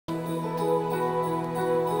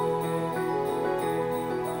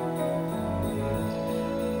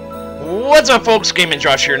What's up, folks? Game and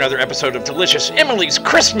Josh here, another episode of Delicious Emily's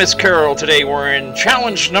Christmas Carol. Today we're in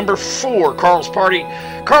challenge number 4, Carl's Party.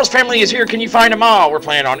 Carl's family is here. Can you find them all? We're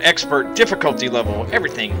playing on expert difficulty level.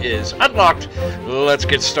 Everything is unlocked. Let's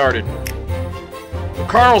get started.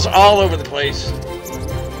 Carl's all over the place.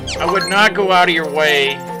 I would not go out of your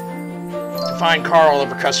way to find Carl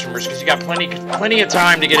over customers because you got plenty of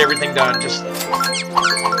time to get everything done. Just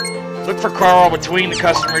look for Carl between the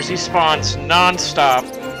customers. He spawns non-stop.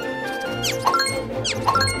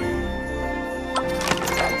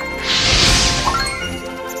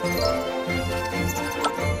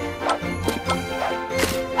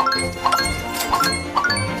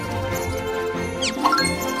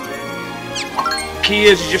 Key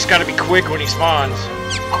is you just gotta be quick when he spawns.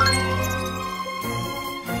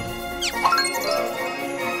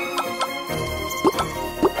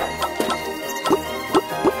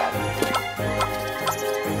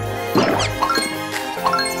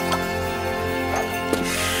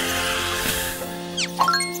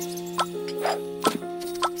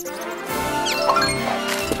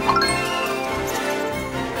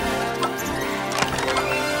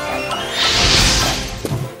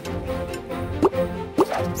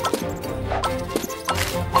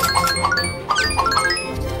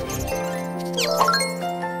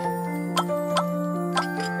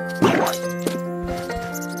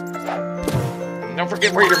 Don't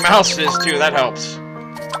forget where your mouse is, too. That helps.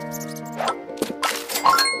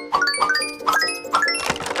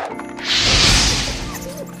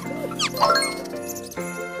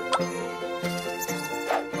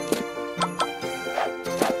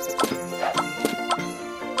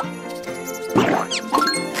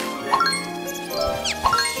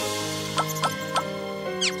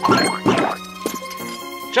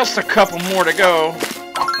 Just a couple more to go.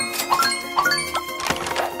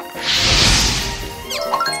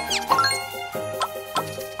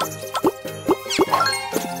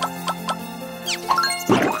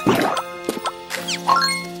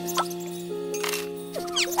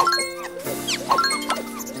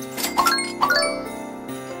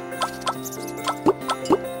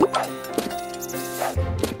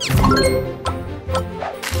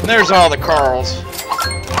 And there's all the Carls.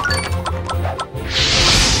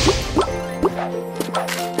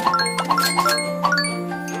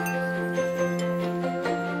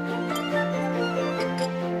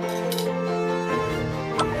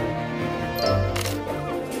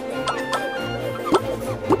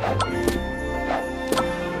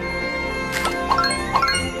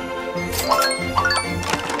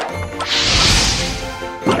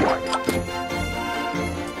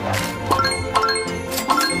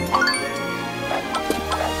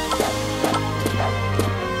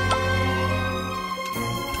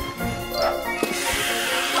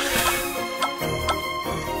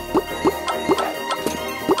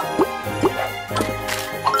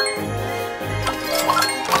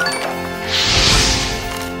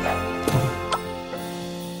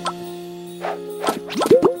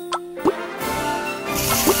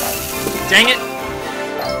 Dang it!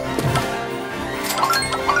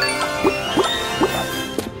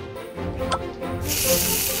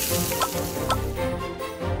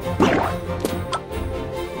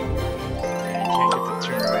 Can't get the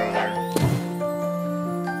turn around there.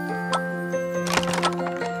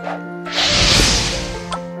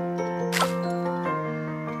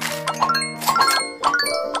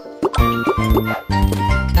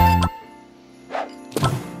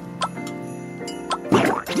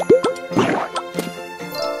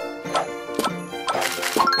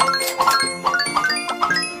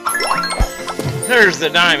 There's the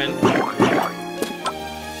diamond.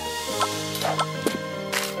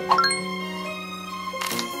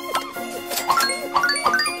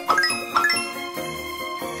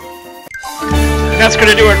 And that's going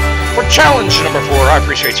to do it for challenge number 4. I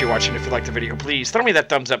appreciate you watching. If you liked the video, please throw me that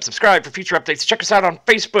thumbs up, subscribe for future updates. Check us out on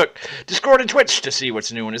Facebook, Discord, and Twitch to see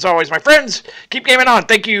what's new. And as always, my friends, keep gaming on.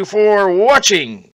 Thank you for watching.